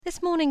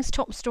This morning's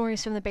top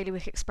stories from the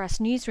Bailiwick Express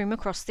newsroom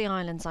across the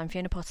islands. I'm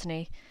Fiona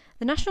Potney.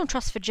 The National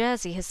Trust for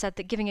Jersey has said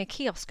that giving a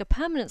kiosk a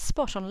permanent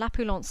spot on La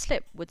Poulante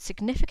Slip would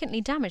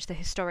significantly damage the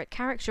historic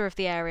character of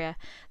the area.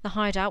 The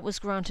hideout was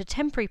granted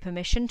temporary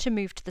permission to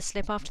move to the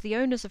slip after the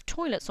owners of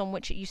toilets on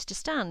which it used to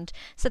stand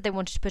said they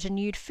wanted to put a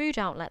nude food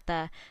outlet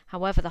there.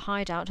 However, the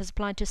hideout has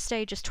applied to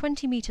stay just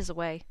 20 metres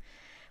away.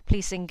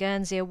 Police in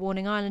Guernsey are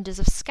warning islanders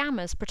of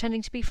scammers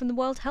pretending to be from the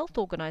World Health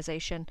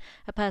Organization.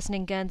 A person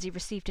in Guernsey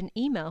received an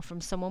email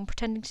from someone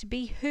pretending to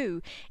be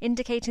WHO,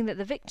 indicating that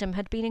the victim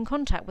had been in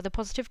contact with a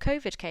positive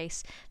COVID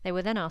case. They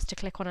were then asked to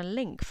click on a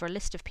link for a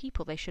list of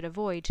people they should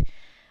avoid.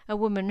 A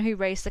woman who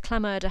raised the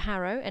clameur de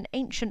harrow, an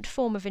ancient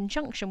form of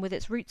injunction with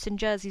its roots in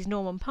Jersey's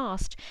Norman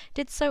past,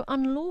 did so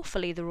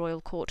unlawfully, the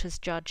Royal Court has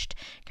judged.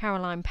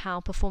 Caroline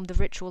Powell performed the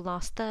ritual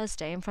last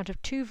Thursday in front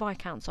of 2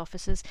 Viscount's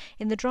officers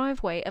in the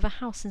driveway of a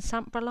house in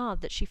St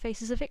Brelade that she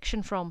faces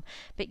eviction from.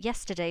 But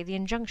yesterday the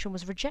injunction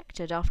was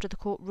rejected after the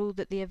court ruled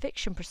that the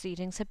eviction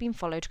proceedings had been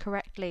followed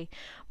correctly.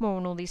 More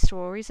on all these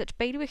stories at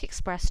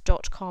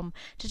bailiwickexpress.com.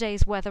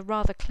 Today's weather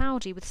rather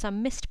cloudy with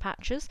some mist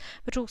patches,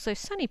 but also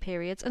sunny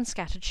periods and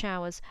scattered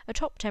showers. A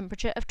top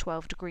temperature of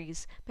 12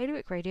 degrees.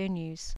 Bailiwick Radio News.